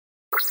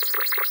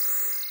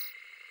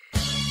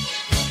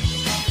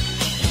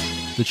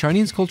The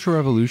Chinese Cultural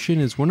Revolution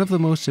is one of the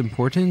most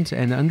important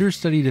and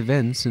understudied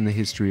events in the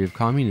history of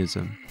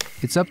communism.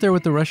 It's up there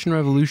with the Russian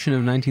Revolution of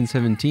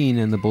 1917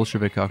 and the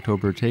Bolshevik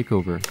October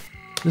takeover.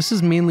 This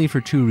is mainly for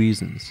two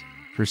reasons.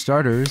 For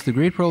starters, the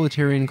Great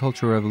Proletarian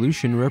Cultural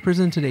Revolution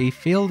represented a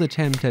failed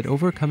attempt at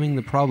overcoming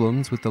the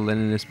problems with the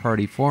Leninist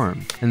Party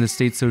form and the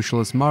state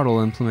socialist model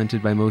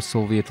implemented by most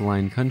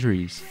Soviet-aligned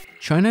countries.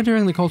 China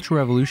during the Cultural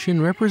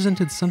Revolution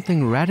represented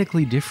something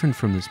radically different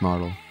from this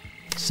model.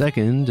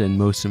 Second, and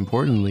most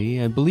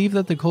importantly, I believe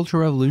that the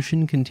Cultural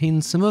Revolution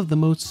contains some of the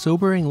most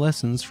sobering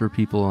lessons for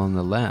people on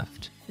the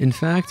left. In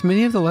fact,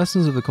 many of the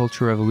lessons of the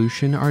Cultural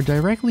Revolution are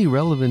directly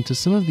relevant to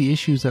some of the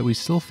issues that we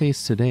still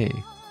face today,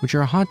 which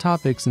are hot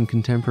topics in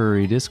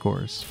contemporary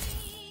discourse.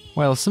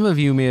 While some of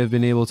you may have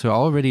been able to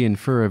already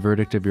infer a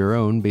verdict of your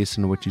own based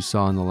on what you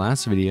saw in the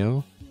last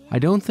video, I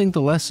don't think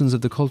the lessons of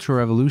the Cultural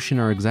Revolution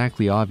are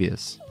exactly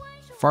obvious.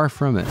 Far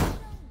from it.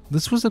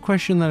 This was a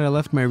question that I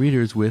left my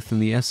readers with in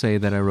the essay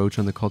that I wrote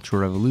on the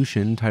Cultural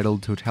Revolution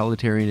titled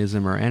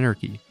Totalitarianism or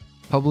Anarchy,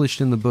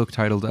 published in the book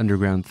titled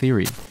Underground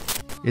Theory.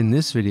 In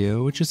this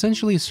video, which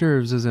essentially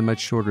serves as a much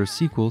shorter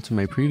sequel to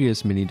my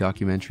previous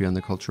mini-documentary on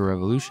the Cultural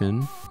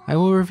Revolution, I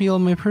will reveal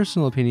my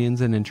personal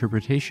opinions and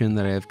interpretation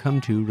that I have come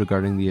to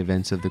regarding the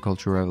events of the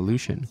Cultural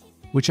Revolution,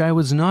 which I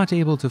was not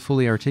able to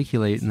fully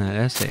articulate in that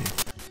essay.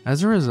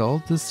 As a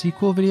result, this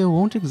sequel video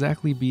won't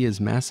exactly be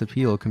as mass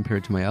appeal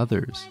compared to my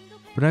others,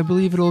 but I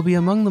believe it will be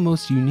among the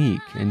most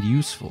unique and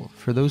useful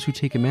for those who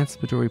take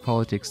emancipatory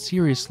politics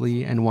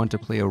seriously and want to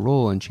play a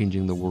role in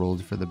changing the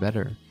world for the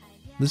better.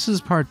 This is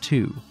part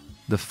 2,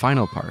 the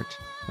final part,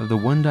 of the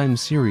one-time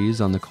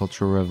series on the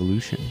Cultural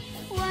Revolution.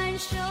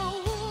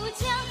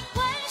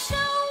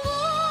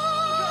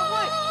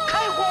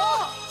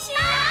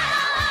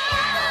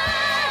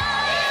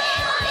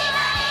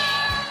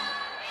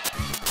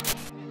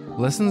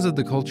 Lessons of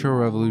the Cultural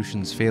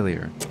Revolution's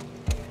failure.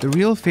 The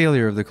real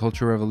failure of the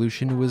Cultural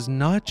Revolution was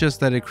not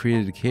just that it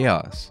created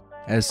chaos,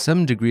 as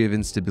some degree of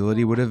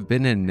instability would have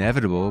been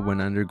inevitable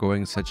when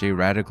undergoing such a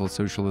radical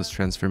socialist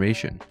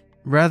transformation.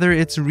 Rather,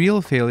 its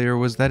real failure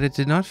was that it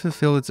did not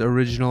fulfill its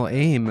original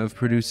aim of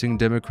producing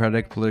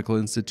democratic political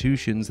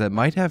institutions that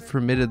might have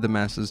permitted the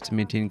masses to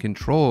maintain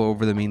control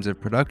over the means of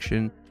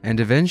production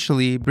and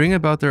eventually bring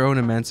about their own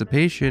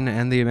emancipation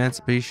and the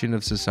emancipation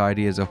of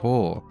society as a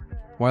whole.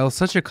 While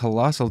such a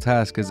colossal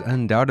task is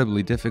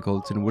undoubtedly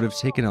difficult and would have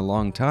taken a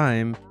long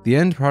time, the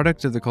end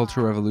product of the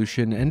Cultural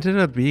Revolution ended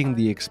up being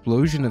the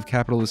explosion of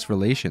capitalist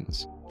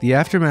relations. The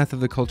aftermath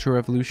of the Cultural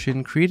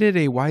Revolution created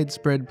a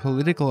widespread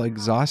political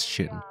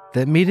exhaustion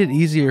that made it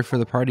easier for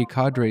the party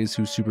cadres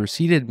who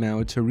superseded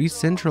Mao to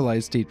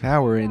re-centralize state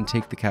power and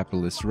take the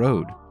capitalist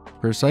road.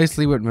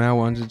 Precisely what Mao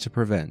wanted to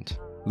prevent.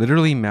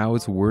 Literally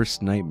Mao's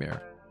worst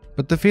nightmare.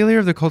 But the failure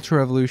of the Cultural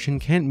Revolution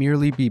can't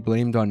merely be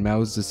blamed on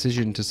Mao's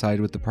decision to side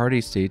with the party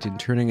state in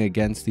turning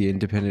against the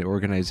independent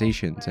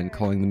organizations and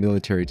calling the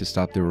military to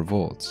stop their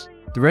revolts.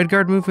 The Red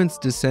Guard movement's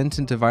descent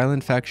into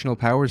violent factional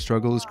power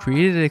struggles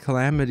created a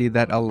calamity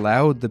that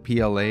allowed the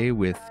PLA,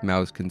 with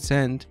Mao's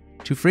consent,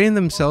 to frame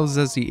themselves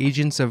as the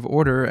agents of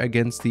order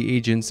against the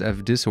agents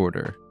of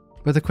disorder.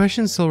 But the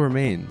question still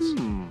remains.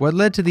 What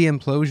led to the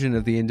implosion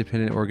of the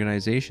independent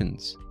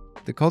organizations?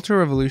 The Cultural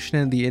Revolution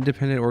and the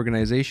independent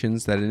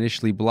organizations that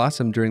initially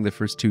blossomed during the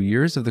first 2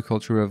 years of the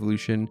Cultural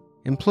Revolution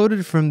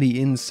imploded from the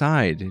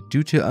inside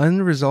due to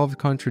unresolved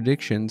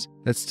contradictions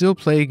that still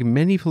plague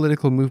many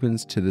political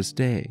movements to this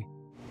day.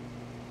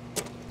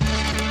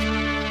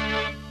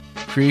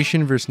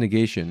 Creation versus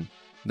negation.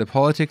 The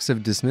politics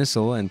of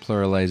dismissal and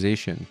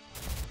pluralization.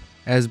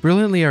 As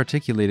brilliantly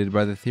articulated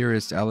by the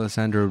theorist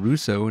Alessandro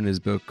Russo in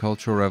his book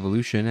Cultural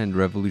Revolution and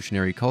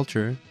Revolutionary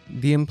Culture,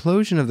 the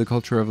implosion of the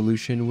Cultural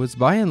Revolution was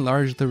by and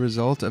large the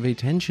result of a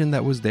tension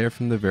that was there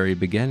from the very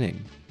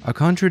beginning. A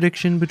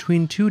contradiction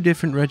between two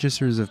different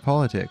registers of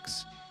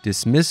politics,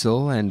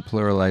 dismissal and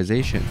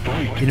pluralization,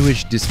 in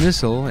which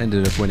dismissal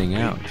ended up winning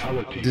out.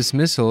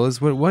 Dismissal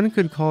is what one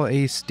could call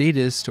a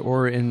statist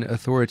or an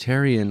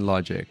authoritarian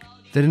logic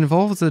that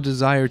involves the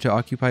desire to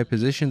occupy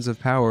positions of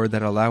power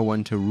that allow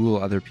one to rule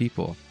other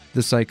people.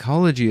 The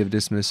psychology of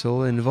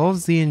dismissal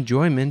involves the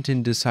enjoyment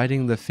in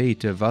deciding the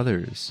fate of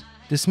others.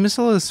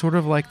 Dismissal is sort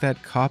of like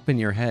that cop in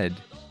your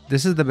head.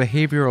 This is the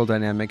behavioral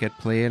dynamic at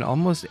play in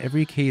almost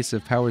every case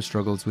of power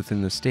struggles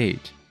within the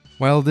state.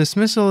 While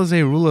dismissal is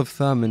a rule of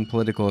thumb in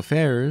political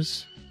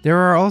affairs, there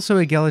are also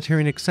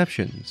egalitarian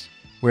exceptions,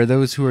 where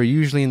those who are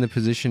usually in the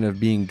position of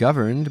being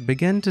governed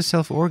begin to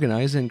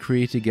self-organize and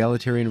create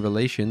egalitarian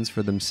relations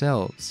for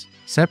themselves,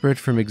 separate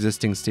from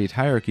existing state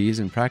hierarchies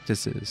and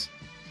practices.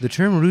 The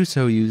term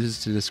Russo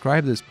uses to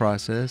describe this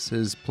process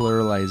is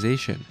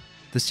pluralization.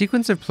 The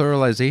sequence of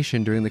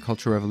pluralization during the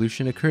Cultural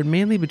Revolution occurred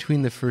mainly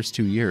between the first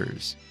 2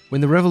 years, when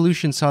the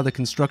revolution saw the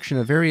construction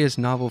of various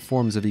novel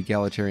forms of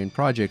egalitarian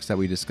projects that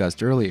we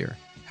discussed earlier.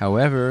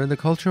 However, the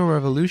Cultural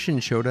Revolution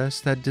showed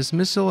us that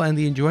dismissal and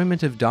the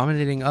enjoyment of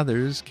dominating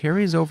others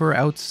carries over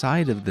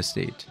outside of the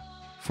state.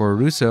 For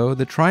Russo,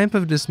 the triumph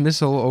of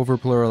dismissal over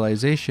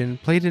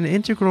pluralization played an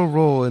integral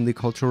role in the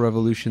Cultural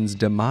Revolution's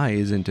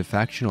demise into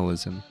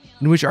factionalism.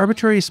 in which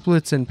arbitrary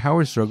splits and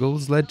power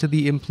struggles led to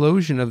the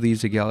implosion of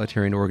these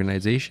egalitarian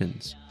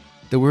organizations.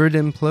 The word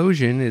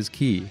implosion is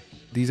key.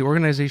 These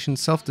organizations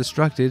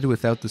self-destructed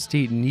without the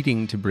state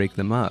needing to break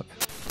them up.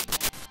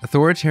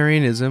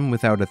 Authoritarianism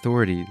without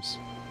authorities.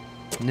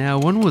 Now,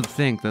 one would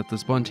think that the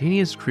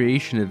spontaneous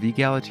creation of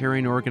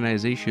egalitarian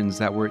organizations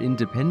that were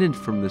independent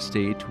from the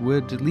state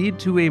would lead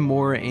to a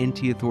more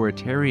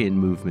anti-authoritarian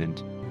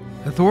movement.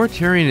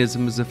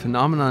 Authoritarianism is a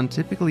phenomenon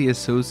typically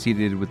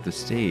associated with the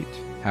state.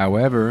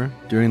 However,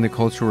 during the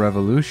Cultural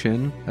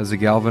Revolution, as the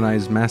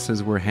galvanized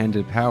masses were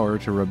handed power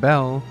to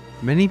rebel,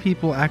 many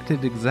people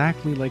acted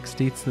exactly like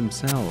states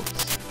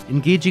themselves,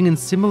 engaging in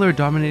similar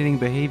dominating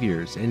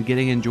behaviors and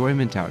getting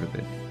enjoyment out of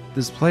it.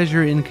 This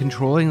pleasure in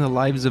controlling the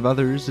lives of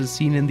others is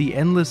seen in the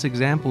endless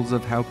examples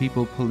of how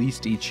people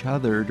policed each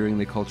other during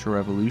the Cultural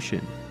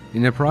Revolution,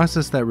 in a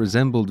process that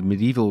resembled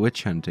medieval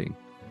witch hunting.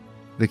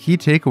 The key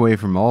takeaway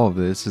from all of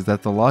this is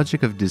that the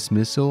logic of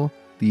dismissal,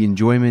 the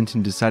enjoyment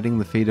in deciding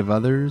the fate of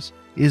others,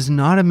 is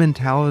not a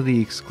mentality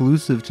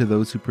exclusive to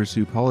those who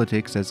pursue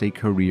politics as a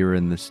career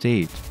in the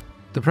state.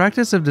 The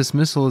practice of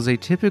dismissal is a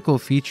typical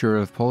feature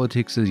of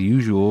politics as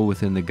usual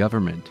within the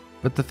government.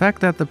 But the fact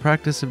that the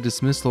practice of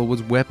dismissal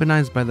was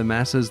weaponized by the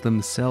masses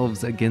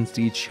themselves against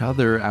each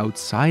other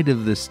outside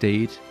of the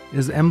state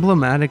is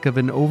emblematic of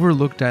an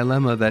overlooked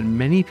dilemma that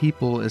many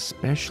people,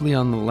 especially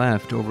on the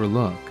left,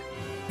 overlook,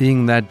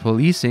 being that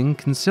policing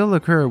can still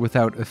occur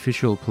without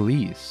official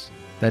police,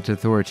 that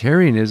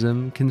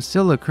authoritarianism can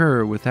still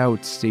occur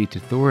without state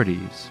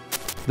authorities.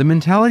 The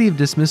mentality of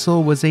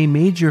dismissal was a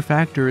major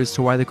factor as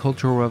to why the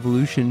Cultural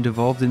Revolution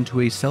devolved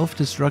into a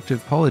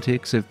self-destructive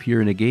politics of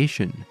pure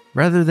negation,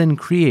 rather than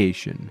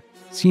creation,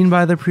 seen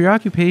by the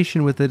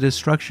preoccupation with the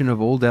destruction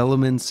of old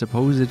elements,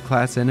 supposed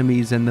class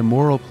enemies, and the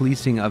moral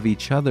policing of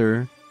each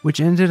other, which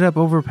ended up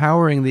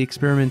overpowering the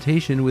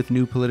experimentation with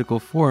new political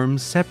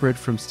forms separate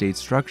from state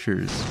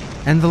structures.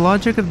 And the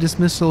logic of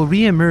dismissal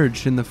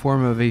re-emerged in the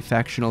form of a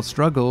factional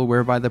struggle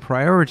whereby the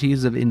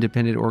priorities of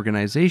independent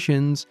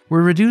organizations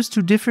were reduced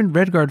to different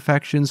Red Guard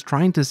factions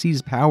trying to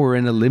seize power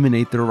and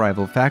eliminate their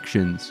rival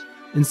factions.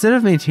 Instead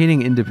of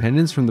maintaining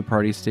independence from the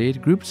party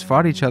state, groups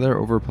fought each other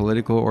over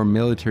political or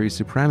military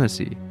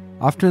supremacy,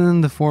 often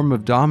in the form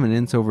of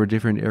dominance over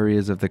different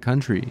areas of the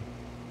country.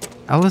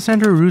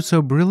 Alessandro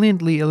Russo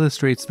brilliantly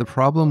illustrates the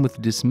problem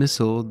with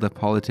dismissal, the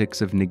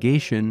politics of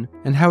negation,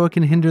 and how it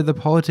can hinder the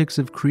politics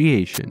of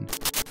creation.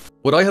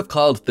 What I have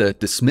called the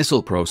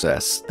dismissal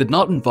process did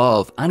not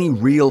involve any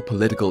real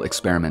political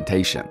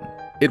experimentation.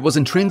 It was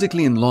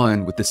intrinsically in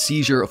line with the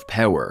seizure of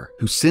power,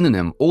 whose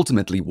synonym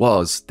ultimately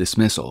was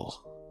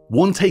dismissal.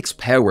 One takes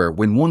power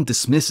when one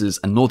dismisses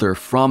another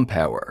from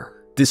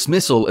power.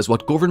 Dismissal is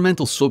what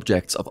governmental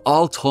subjects of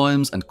all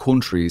times and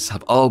countries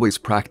have always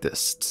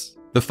practiced.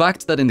 The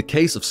fact that in the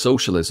case of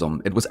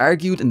socialism, it was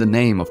argued in the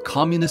name of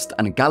communist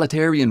and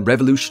egalitarian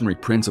revolutionary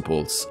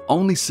principles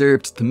only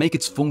served to make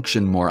its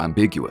function more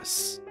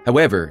ambiguous.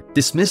 However,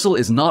 dismissal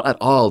is not at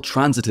all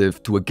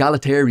transitive to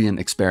egalitarian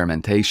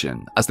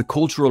experimentation, as the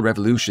Cultural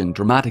Revolution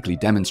dramatically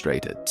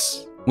demonstrated.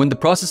 When the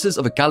processes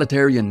of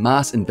egalitarian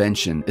mass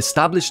invention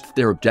established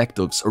their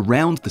objectives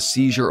around the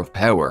seizure of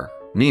power,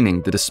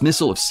 meaning the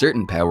dismissal of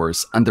certain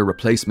powers and their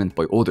replacement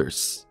by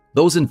others,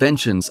 those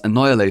inventions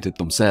annihilated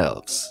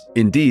themselves.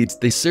 Indeed,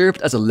 they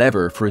served as a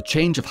lever for a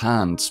change of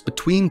hands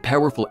between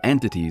powerful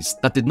entities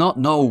that did not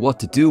know what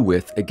to do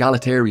with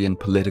egalitarian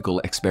political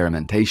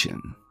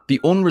experimentation. The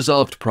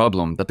unresolved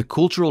problem that the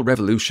Cultural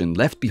Revolution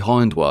left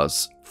behind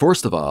was,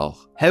 first of all,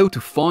 how to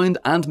find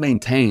and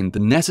maintain the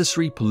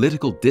necessary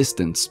political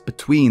distance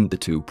between the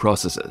two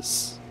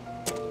processes.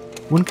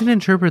 One can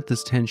interpret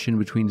this tension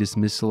between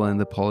dismissal and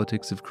the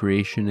politics of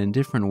creation in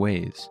different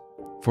ways.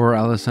 For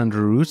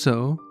Alessandro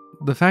Russo,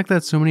 the fact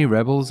that so many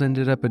rebels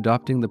ended up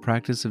adopting the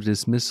practice of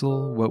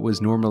dismissal, what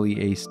was normally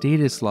a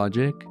statist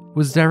logic,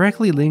 was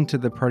directly linked to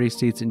the party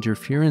state's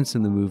interference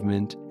in the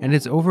movement and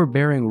its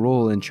overbearing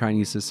role in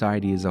Chinese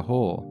society as a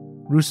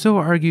whole. Russo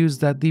argues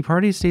that the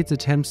party state's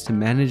attempts to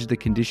manage the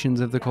conditions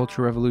of the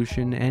Cultural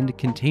Revolution and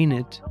contain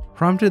it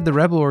prompted the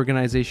rebel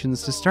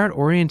organizations to start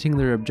orienting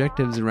their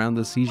objectives around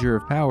the seizure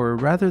of power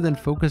rather than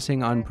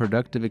focusing on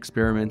productive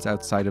experiments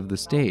outside of the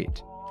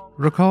state.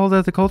 Recall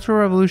that the Cultural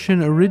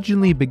Revolution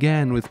originally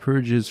began with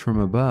purges from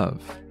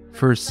above,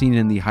 first seen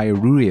in the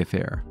Hairui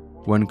affair.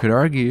 One could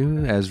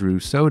argue, as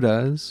Russo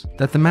does,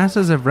 that the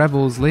masses of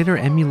rebels later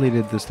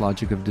emulated this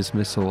logic of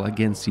dismissal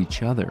against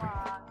each other.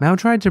 Mao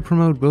tried to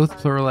promote both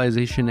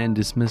pluralization and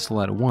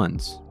dismissal at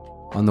once.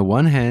 On the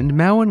one hand,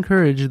 Mao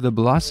encouraged the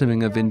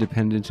blossoming of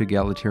independent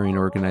egalitarian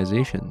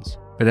organizations.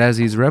 But as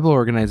these rebel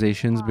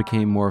organizations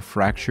became more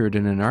fractured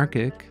and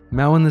anarchic,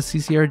 Mao and the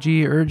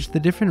CCRG urged the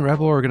different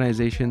rebel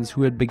organizations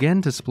who had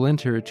begun to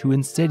splinter to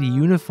instead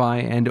unify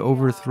and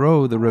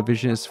overthrow the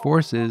revisionist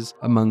forces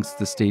amongst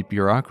the state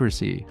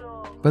bureaucracy.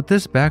 But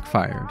this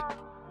backfired.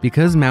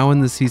 Because Mao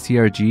and the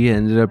CCRG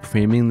ended up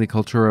framing the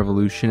Cultural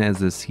Revolution as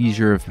the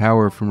seizure of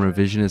power from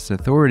revisionist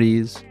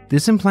authorities,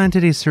 this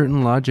implanted a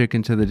certain logic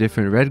into the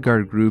different Red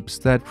Guard groups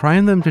that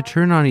primed them to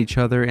turn on each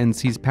other and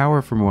seize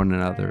power from one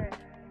another.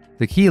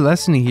 The key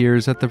lesson here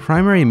is that the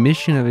primary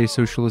mission of a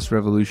socialist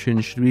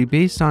revolution should be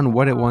based on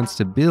what it wants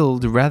to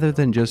build rather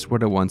than just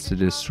what it wants to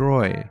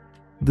destroy.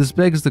 This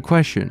begs the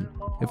question,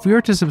 if we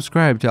are to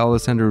subscribe to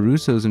Alessandro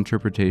Russo's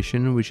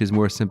interpretation, which is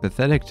more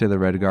sympathetic to the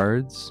Red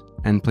Guards,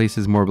 and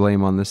places more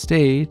blame on the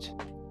state,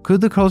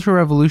 could the Cultural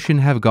Revolution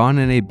have gone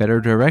in a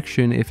better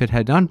direction if it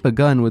had not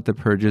begun with the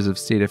purges of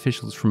state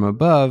officials from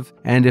above,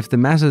 and if the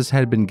masses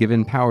had been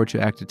given power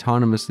to act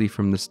autonomously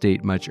from the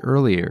state much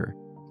earlier?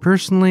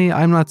 Personally,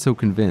 I'm not so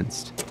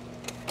convinced.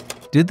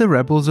 Did the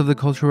rebels of the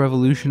Cultural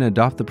Revolution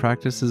adopt the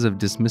practices of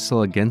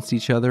dismissal against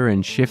each other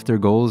and shift their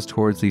goals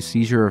towards the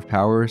seizure of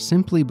power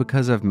simply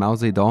because of Mao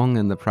Zedong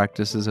and the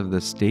practices of the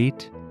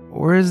state?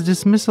 Or is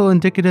dismissal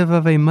indicative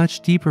of a much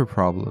deeper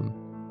problem?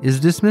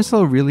 Is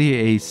dismissal really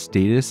a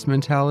statist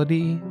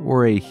mentality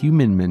or a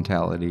human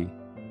mentality?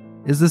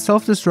 Is the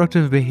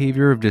self-destructive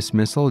behavior of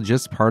dismissal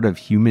just part of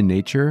human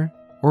nature?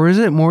 Or is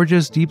it more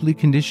just deeply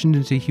conditioned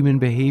into human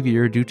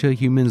behavior due to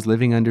humans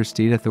living under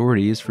state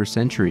authorities for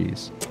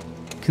centuries?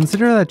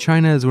 Consider that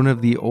China is one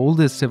of the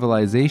oldest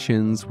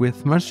civilizations,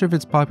 with much of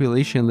its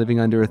population living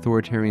under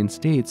authoritarian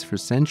states for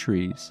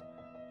centuries.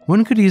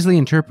 One could easily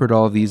interpret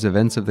all of these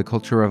events of the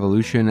Cultural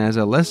Revolution as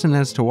a lesson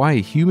as to why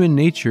human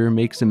nature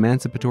makes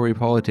emancipatory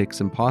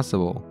politics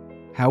impossible.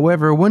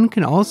 However, one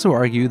can also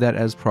argue that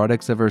as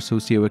products of our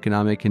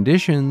socioeconomic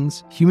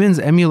conditions, humans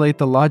emulate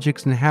the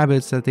logics and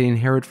habits that they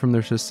inherit from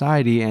their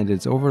society and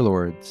its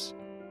overlords.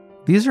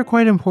 These are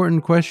quite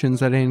important questions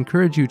that I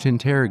encourage you to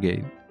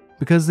interrogate,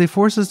 because they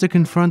force us to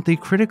confront the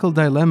critical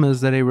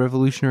dilemmas that a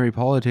revolutionary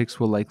politics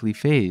will likely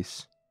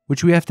face,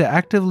 which we have to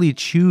actively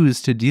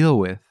choose to deal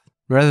with,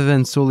 rather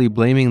than solely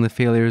blaming the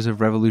failures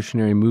of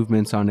revolutionary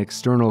movements on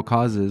external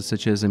causes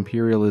such as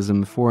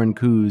imperialism, foreign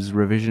coups,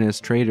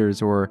 revisionist traitors,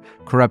 or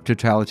corrupt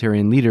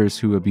totalitarian leaders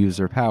who abuse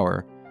their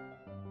power.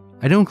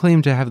 I don't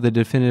claim to have the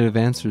definitive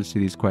answers to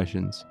these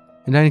questions,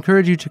 and I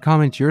encourage you to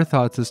comment your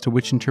thoughts as to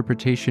which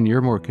interpretation you're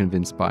more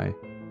convinced by.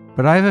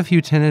 But I have a few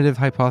tentative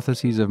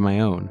hypotheses of my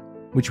own,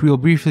 which we will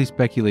briefly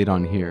speculate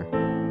on here.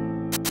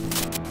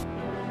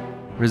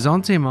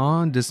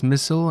 Ressentiment,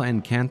 dismissal,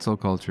 and cancel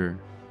culture.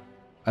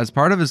 As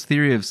part of his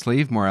theory of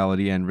slave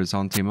morality and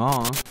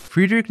ressentiment,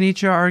 Friedrich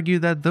Nietzsche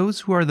argued that those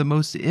who are the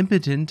most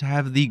impotent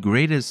have the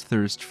greatest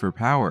thirst for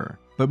power.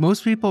 But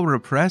most people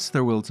repress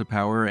their will to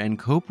power and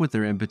cope with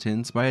their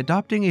impotence by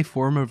adopting a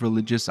form of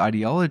religious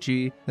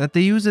ideology that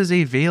they use as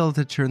a veil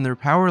to turn their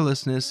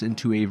powerlessness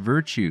into a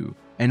virtue,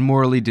 and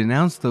morally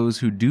denounce those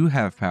who do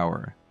have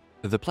power.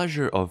 The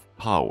pleasure of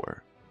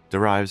power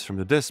derives from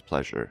the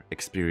displeasure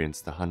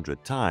experienced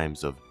 100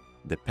 times of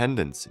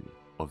dependency,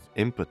 of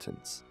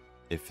impotence.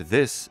 If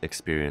this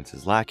experience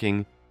is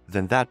lacking,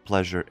 then that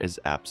pleasure is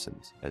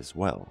absent as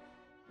well.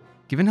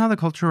 Given how the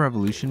Cultural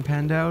Revolution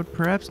panned out,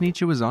 perhaps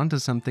Nietzsche was onto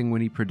something when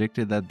he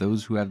predicted that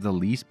those who have the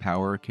least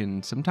power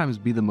can sometimes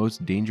be the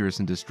most dangerous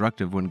and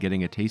destructive when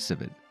getting a taste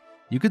of it.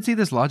 You could see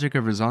this logic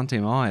of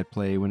ressentiment at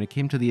play when it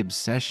came to the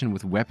obsession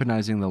with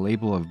weaponizing the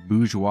label of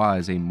bourgeois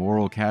as a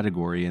moral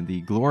category and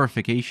the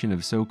glorification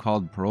of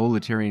so-called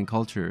proletarian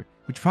culture,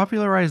 which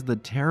popularized the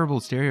terrible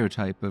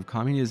stereotype of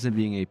communism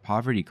being a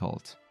poverty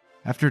cult.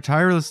 After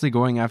tirelessly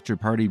going after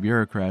party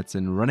bureaucrats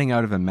and running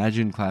out of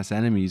imagined class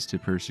enemies to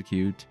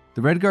persecute,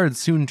 the Red Guards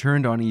soon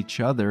turned on each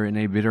other in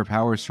a bitter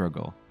power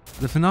struggle.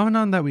 The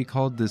phenomenon that we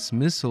call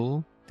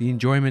dismissal, the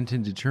enjoyment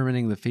in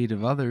determining the fate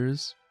of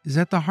others, is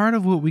at the heart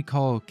of what we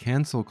call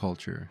cancel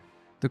culture.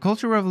 The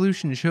Cultural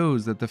Revolution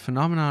shows that the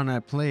phenomenon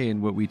at play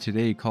in what we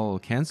today call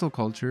cancel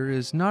culture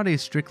is not a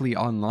strictly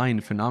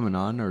online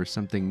phenomenon or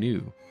something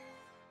new.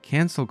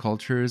 Cancel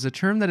culture is a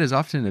term that is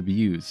often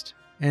abused,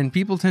 and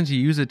people tend to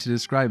use it to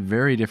describe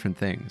very different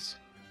things.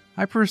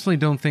 I personally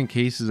don't think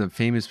cases of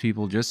famous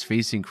people just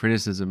facing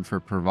criticism for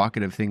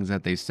provocative things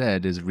that they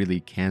said is really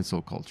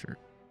cancel culture.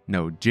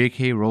 No,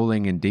 J.K.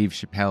 Rowling and Dave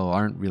Chappelle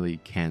aren't really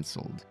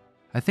cancelled.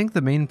 I think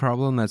the main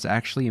problem that's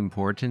actually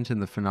important in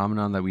the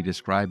phenomenon that we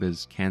describe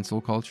as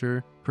cancel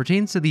culture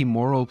pertains to the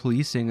moral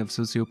policing of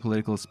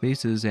sociopolitical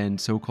spaces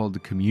and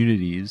so-called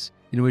communities,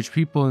 in which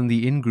people in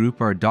the in-group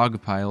are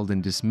dogpiled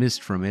and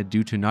dismissed from it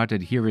due to not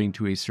adhering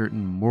to a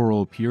certain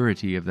moral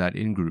purity of that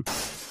in-group.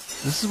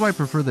 This is why I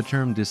prefer the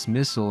term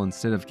dismissal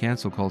instead of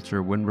cancel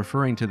culture when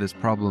referring to this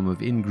problem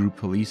of in-group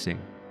policing,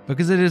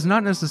 because it is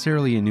not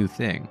necessarily a new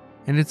thing,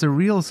 and it's a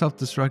real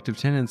self-destructive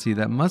tendency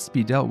that must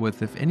be dealt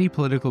with if any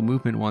political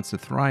movement wants to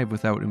thrive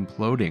without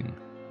imploding.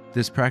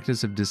 This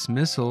practice of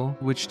dismissal,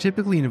 which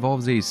typically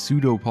involves a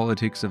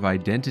pseudo-politics of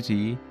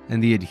identity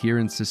and the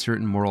adherence to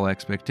certain moral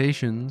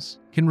expectations,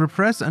 can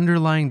repress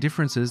underlying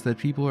differences that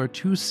people are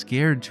too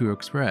scared to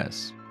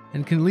express,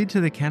 and can lead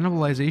to the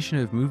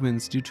cannibalization of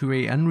movements due to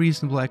an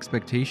unreasonable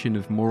expectation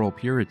of moral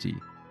purity.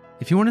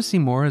 If you want to see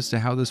more as to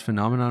how this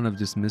phenomenon of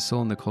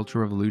dismissal in the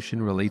Cultural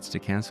Revolution relates to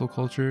cancel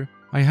culture,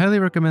 I highly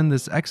recommend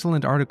this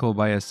excellent article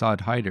by Asad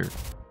Haider.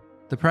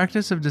 The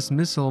practice of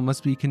dismissal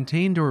must be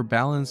contained or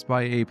balanced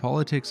by a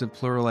politics of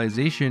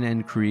pluralization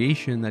and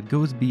creation that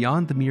goes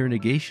beyond the mere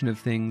negation of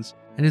things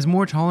and is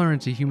more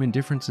tolerant to human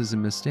differences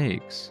and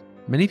mistakes.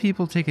 Many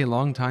people take a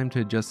long time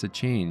to adjust to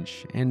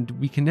change, and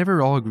we can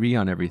never all agree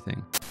on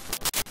everything.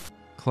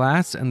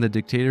 Class and the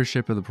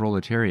dictatorship of the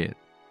proletariat.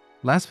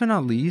 Last but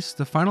not least,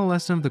 the final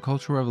lesson of the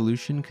Cultural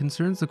Revolution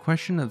concerns the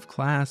question of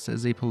class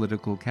as a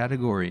political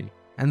category,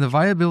 and the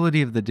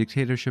viability of the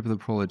dictatorship of the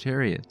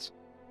proletariat.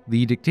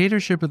 The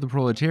dictatorship of the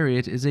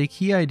proletariat is a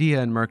key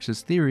idea in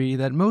Marxist theory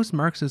that most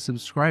Marxists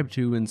subscribe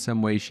to in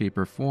some way, shape,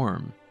 or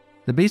form.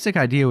 The basic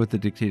idea with the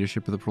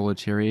dictatorship of the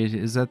proletariat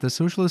is that the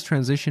socialist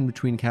transition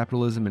between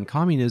capitalism and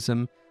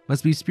communism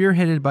must be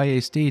spearheaded by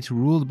a state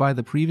ruled by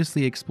the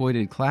previously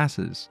exploited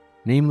classes,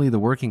 namely the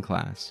working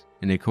class,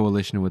 in a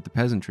coalition with the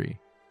peasantry,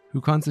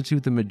 who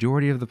constitute the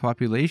majority of the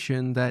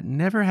population that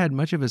never had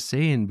much of a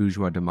say in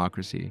bourgeois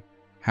democracy.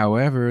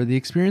 However, the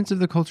experience of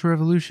the Cultural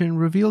Revolution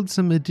revealed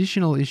some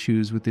additional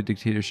issues with the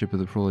dictatorship of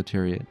the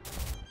proletariat.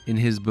 In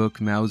his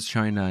book Mao's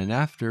China and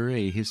After,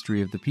 A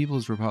History of the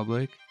People's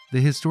Republic, the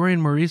historian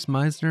Maurice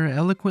Meisner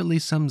eloquently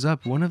sums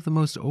up one of the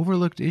most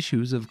overlooked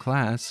issues of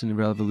class in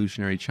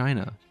revolutionary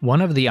China. One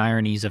of the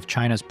ironies of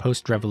China's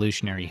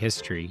post-revolutionary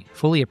history,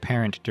 fully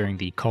apparent during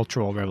the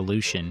Cultural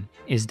Revolution,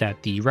 is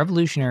that the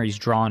revolutionaries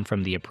drawn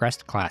from the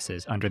oppressed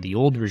classes under the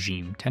old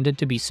regime tended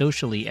to be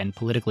socially and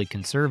politically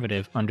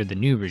conservative under the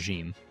new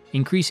regime,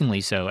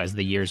 increasingly so as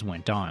the years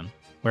went on,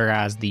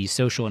 whereas the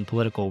social and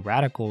political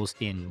radicals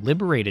in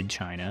liberated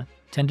China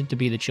tended to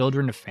be the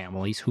children of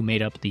families who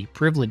made up the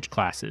privileged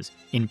classes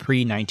in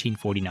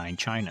pre-1949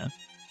 China.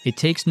 It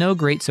takes no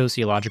great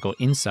sociological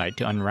insight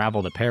to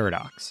unravel the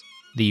paradox.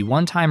 The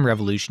one-time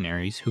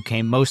revolutionaries, who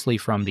came mostly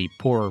from the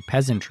poorer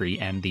peasantry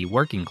and the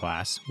working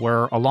class,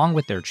 were, along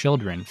with their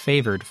children,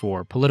 favored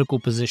for political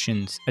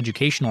positions,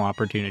 educational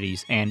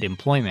opportunities, and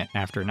employment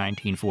after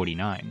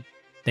 1949.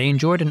 They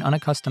enjoyed an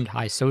unaccustomed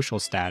high social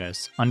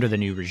status under the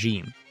new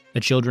regime. The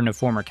children of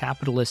former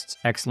capitalists,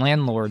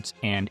 ex-landlords,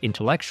 and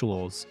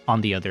intellectuals, on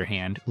the other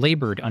hand,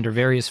 labored under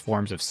various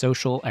forms of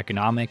social,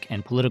 economic,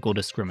 and political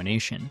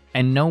discrimination,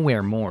 and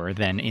nowhere more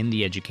than in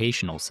the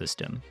educational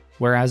system.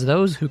 Whereas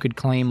those who could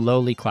claim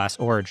lowly class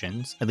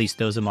origins, at least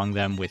those among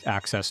them with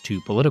access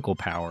to political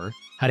power,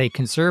 had a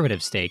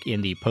conservative stake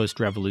in the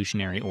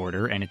post-revolutionary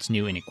order and its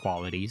new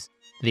inequalities,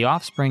 the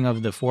offspring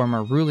of the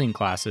former ruling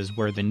classes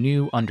were the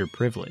new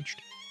underprivileged.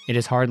 It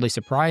is hardly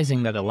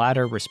surprising that the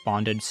latter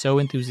responded so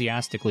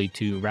enthusiastically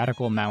to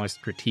radical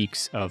Maoist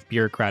critiques of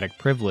bureaucratic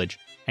privilege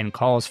and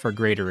calls for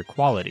greater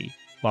equality,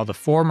 while the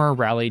former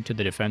rallied to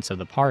the defense of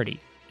the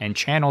party and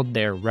channeled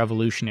their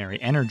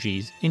revolutionary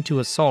energies into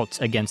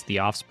assaults against the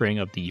offspring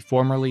of the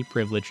formerly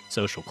privileged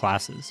social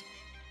classes.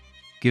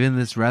 Given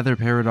this rather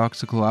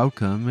paradoxical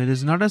outcome, it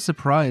is not a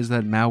surprise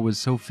that Mao was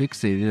so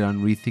fixated on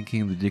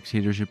rethinking the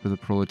dictatorship of the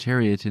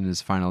proletariat in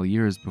his final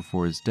years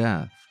before his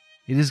death.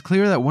 It is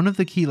clear that one of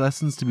the key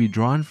lessons to be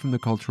drawn from the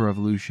Cultural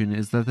Revolution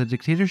is that the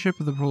dictatorship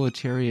of the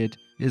proletariat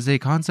is a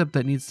concept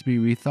that needs to be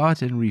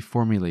rethought and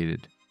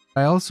reformulated.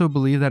 I also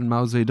believe that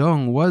Mao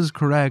Zedong was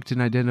correct in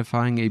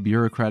identifying a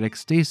bureaucratic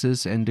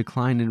stasis and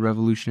decline in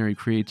revolutionary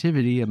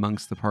creativity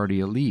amongst the party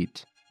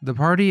elite. The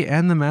party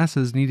and the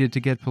masses needed to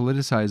get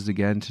politicized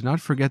again to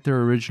not forget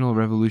their original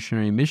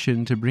revolutionary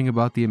mission to bring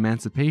about the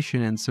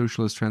emancipation and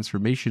socialist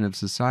transformation of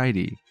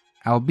society,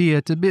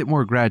 albeit a bit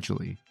more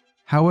gradually.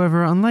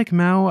 However, unlike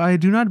Mao, I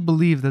do not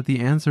believe that the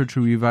answer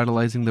to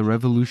revitalizing the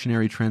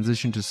revolutionary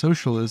transition to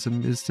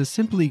socialism is to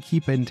simply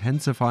keep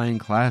intensifying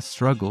class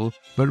struggle,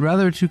 but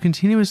rather to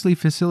continuously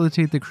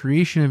facilitate the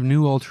creation of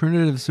new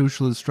alternative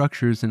socialist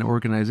structures and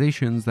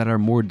organizations that are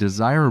more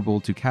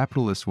desirable to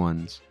capitalist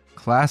ones.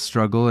 Class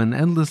struggle and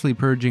endlessly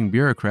purging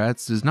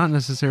bureaucrats does not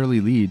necessarily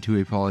lead to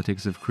a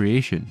politics of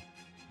creation.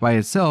 By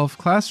itself,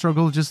 class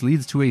struggle just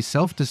leads to a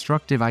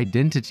self-destructive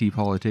identity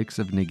politics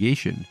of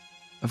negation.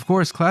 Of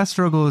course, class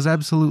struggle is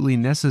absolutely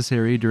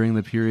necessary during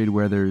the period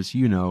where there's,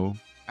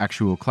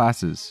 actual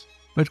classes.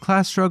 But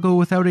class struggle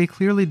without a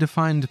clearly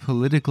defined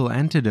political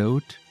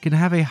antidote can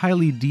have a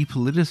highly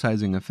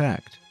depoliticizing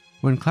effect.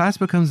 When class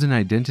becomes an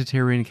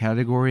identitarian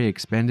category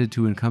expanded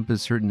to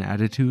encompass certain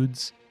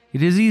attitudes,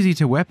 it is easy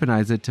to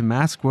weaponize it to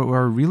mask what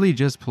are really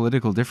just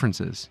political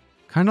differences.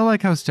 Kinda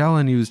like how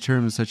Stalin used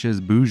terms such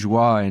as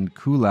bourgeois and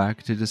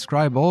kulak to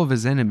describe all of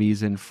his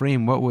enemies and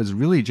frame what was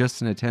really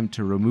just an attempt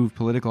to remove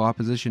political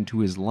opposition to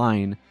his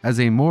line as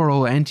a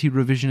moral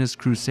anti-revisionist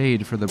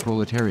crusade for the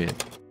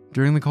proletariat.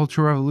 During the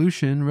Cultural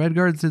Revolution, Red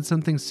Guards did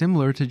something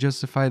similar to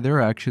justify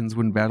their actions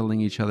when battling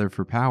each other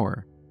for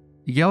power.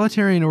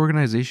 Egalitarian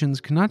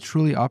organizations cannot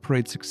truly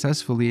operate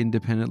successfully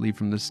independently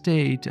from the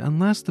state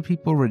unless the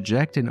people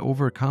reject and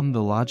overcome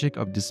the logic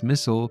of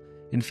dismissal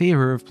in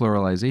favor of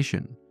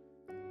pluralization.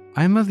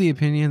 I am of the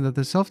opinion that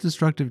the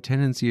self-destructive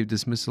tendency of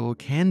dismissal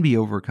can be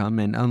overcome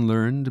and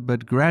unlearned,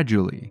 but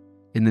gradually.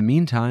 In the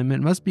meantime,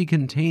 it must be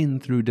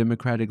contained through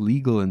democratic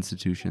legal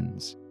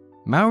institutions.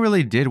 Mao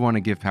really did want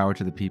to give power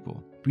to the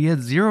people, but he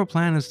had zero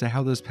plan as to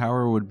how this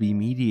power would be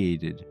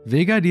mediated.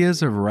 Vague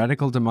ideas of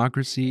radical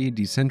democracy,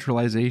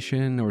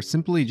 decentralization, or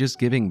simply just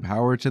giving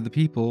power to the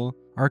people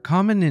are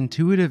common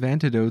intuitive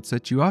antidotes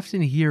that you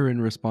often hear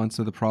in response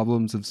to the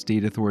problems of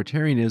state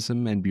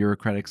authoritarianism and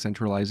bureaucratic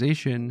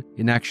centralization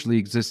in actually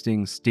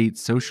existing state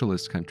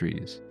socialist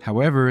countries.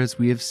 However, as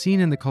we have seen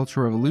in the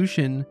Cultural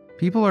Revolution,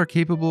 people are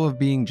capable of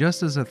being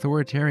just as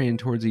authoritarian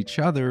towards each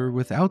other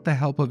without the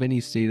help of any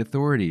state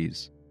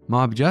authorities.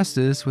 Mob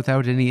justice,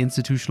 without any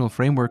institutional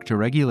framework to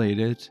regulate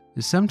it,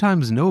 is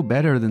sometimes no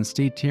better than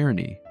state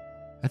tyranny.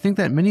 I think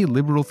that many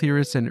liberal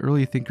theorists and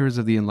early thinkers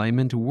of the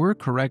Enlightenment were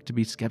correct to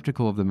be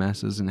skeptical of the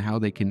masses and how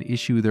they can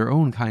issue their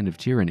own kind of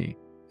tyranny.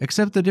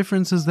 Except the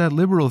difference is that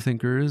liberal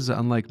thinkers,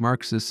 unlike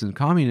Marxists and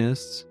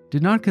communists,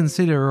 did not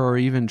consider or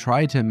even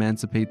try to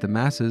emancipate the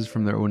masses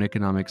from their own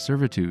economic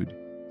servitude.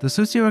 The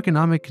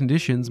socioeconomic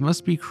conditions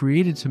must be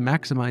created to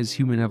maximize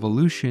human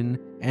evolution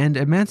and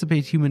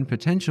emancipate human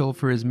potential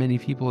for as many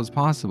people as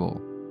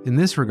possible. In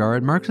this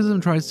regard, Marxism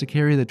tries to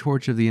carry the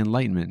torch of the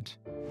Enlightenment.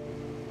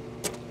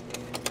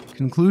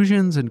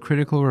 Conclusions and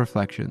critical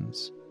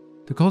reflections.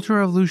 The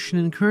Cultural Revolution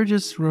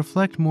encourages us to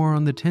reflect more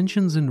on the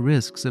tensions and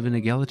risks of an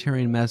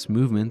egalitarian mass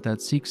movement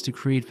that seeks to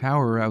create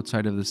power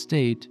outside of the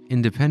state,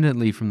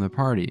 independently from the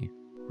party.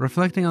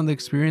 Reflecting on the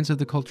experience of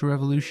the Cultural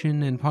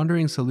Revolution and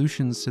pondering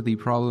solutions to the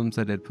problems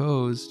that it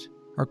posed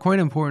are quite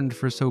important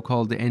for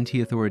so-called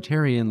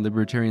anti-authoritarian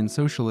libertarian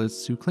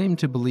socialists who claim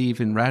to believe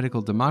in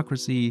radical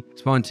democracy,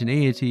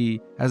 spontaneity,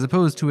 as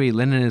opposed to a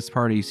Leninist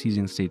party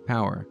seizing state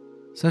power.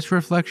 Such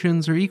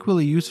reflections are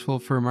equally useful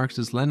for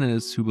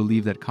Marxist-Leninists who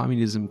believe that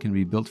communism can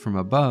be built from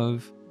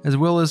above, as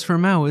well as for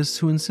Maoists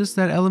who insist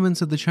that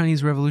elements of the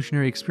Chinese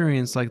revolutionary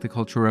experience like the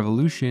Cultural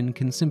Revolution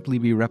can simply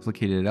be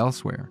replicated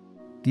elsewhere.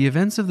 The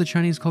events of the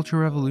Chinese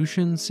Cultural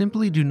Revolution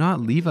simply do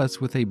not leave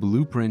us with a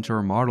blueprint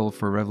or model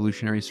for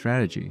revolutionary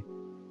strategy.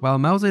 While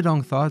Mao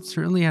Zedong thought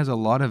certainly has a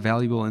lot of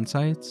valuable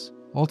insights,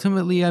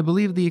 ultimately I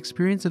believe the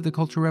experience of the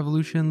Cultural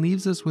Revolution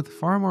leaves us with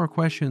far more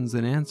questions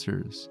than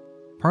answers.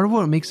 Part of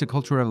what makes the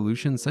Cultural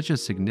Revolution such a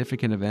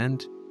significant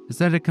event is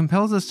that it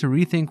compels us to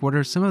rethink what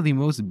are some of the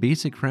most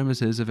basic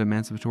premises of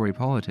emancipatory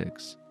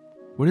politics.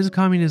 What is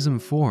communism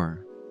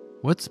for?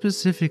 What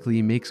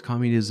specifically makes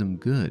communism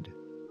good?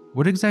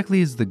 What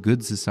exactly is the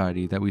good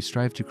society that we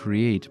strive to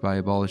create by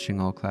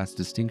abolishing all class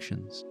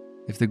distinctions?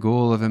 If the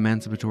goal of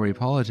emancipatory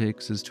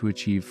politics is to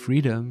achieve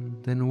freedom,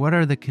 then what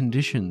are the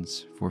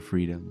conditions for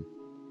freedom?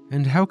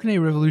 And how can a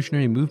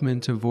revolutionary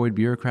movement avoid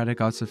bureaucratic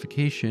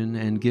ossification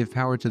and give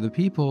power to the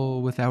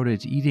people without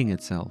it eating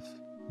itself?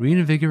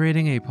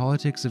 Reinvigorating a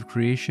politics of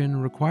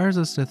creation requires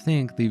us to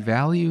think the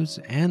values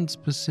and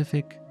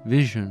specific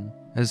vision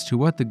as to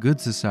what the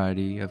good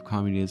society of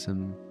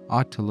communism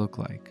ought to look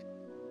like.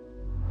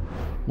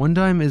 One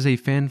Dime is a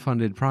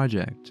fan-funded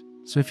project,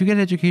 so if you get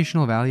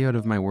educational value out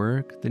of my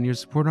work, then your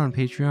support on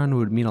Patreon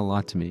would mean a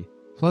lot to me.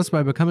 Plus,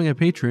 by becoming a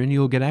patron, you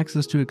will get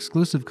access to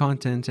exclusive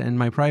content and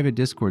my private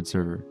Discord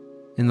server.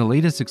 In the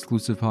latest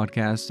exclusive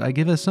podcast, I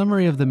give a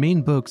summary of the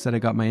main books that I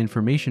got my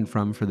information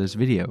from for this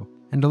video,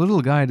 and a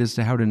little guide as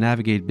to how to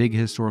navigate big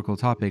historical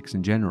topics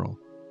in general.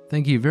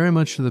 Thank you very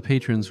much to the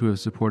patrons who have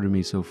supported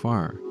me so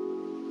far.